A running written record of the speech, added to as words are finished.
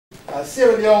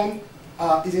Sierra Leone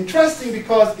is interesting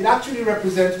because it actually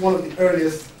represents one of the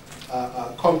earliest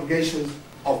congregations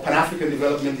of Pan-African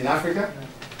development in Africa,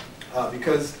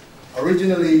 because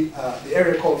originally the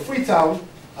area called Freetown,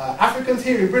 Africans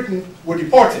here in Britain were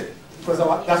deported because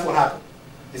that's what happened.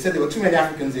 They said there were too many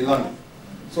Africans in London.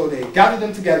 So they gathered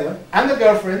them together, and their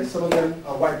girlfriends, some of them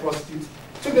are white prostitutes,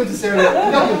 took them to Sierra Leone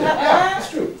and dumped them there. Yeah, it's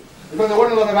true. Because there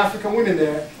weren't a lot of African women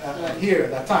there here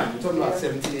at that time. We're talking about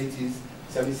 1780s,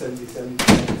 1770s,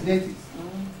 1780s.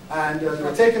 And they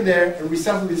were taken there and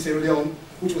resettled in Sierra Leone,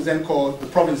 which was then called the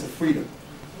Province of Freedom.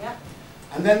 Yeah.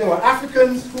 And then there were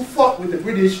Africans who fought with the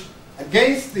British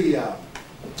against the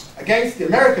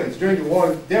Americans during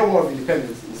their war of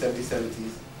independence in the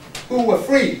 1770s, who were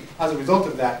free as a result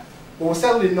of that, but were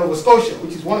settled in Nova Scotia,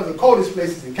 which is one of the coldest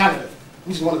places in Canada,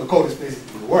 which is one of the coldest places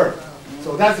in the world.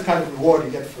 So that's the kind of reward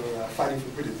you get for fighting for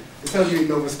Britain. They settled you in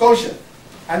Nova Scotia.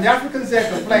 And the Africans there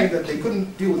complained that they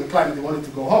couldn't deal with the climate, they wanted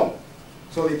to go home.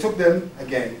 So they took them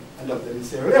again and dumped them in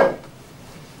Sierra Leone.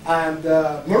 And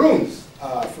Maroons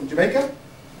from Jamaica,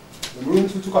 the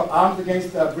Maroons who took up arms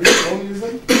against British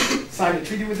colonialism, signed a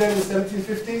treaty with them in the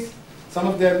 1750s. Some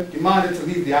of them demanded to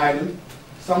leave the island.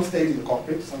 Some stayed in the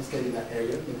cockpit, some stayed in that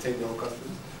area, maintained their own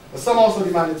customs. But some also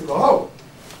demanded to go home.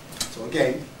 So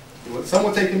again, some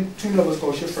were taken to Nova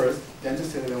Scotia first, then to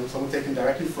Sierra Leone. Some were taken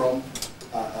directly from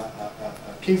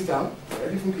Kingstown,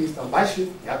 by ship,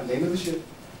 you have the name of the ship,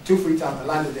 to Freetown, and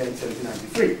landed there in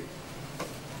 1793.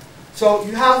 So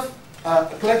you have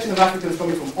a collection of Africans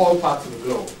coming from all parts of the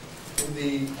globe. In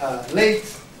the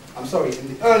in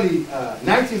the early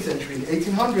 19th century, in the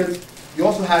 1800s, you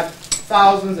also had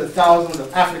thousands and thousands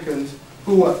of Africans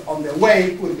who were on their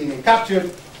way, who had been captured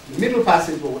in the Middle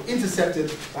Passage, but were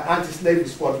intercepted by anti-slavery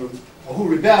squadrons, or who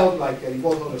rebelled, like you've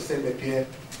all heard of Saint-Pierre,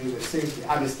 the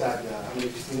Amistad, I don't know if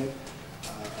you've seen it,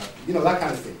 you know, that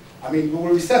kind of thing. I mean, we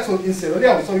were resettled in Sierra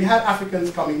Leone, so you had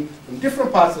Africans coming from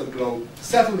different parts of the globe,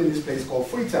 settled in this place called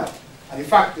Freetown. And in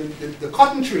fact, the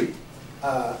cotton tree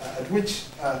at which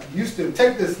used to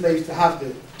take the slaves to have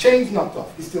the chains knocked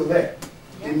off is still there.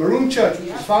 The Maroon Church,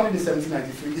 which was founded in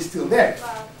 1793, is still there.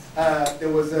 There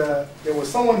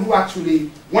was someone who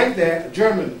actually went there, a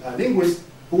German linguist,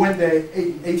 who went there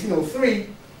in 1803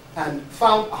 and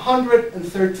found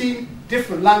 113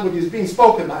 different languages being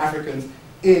spoken by Africans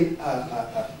in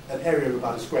an area of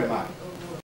about a square mile.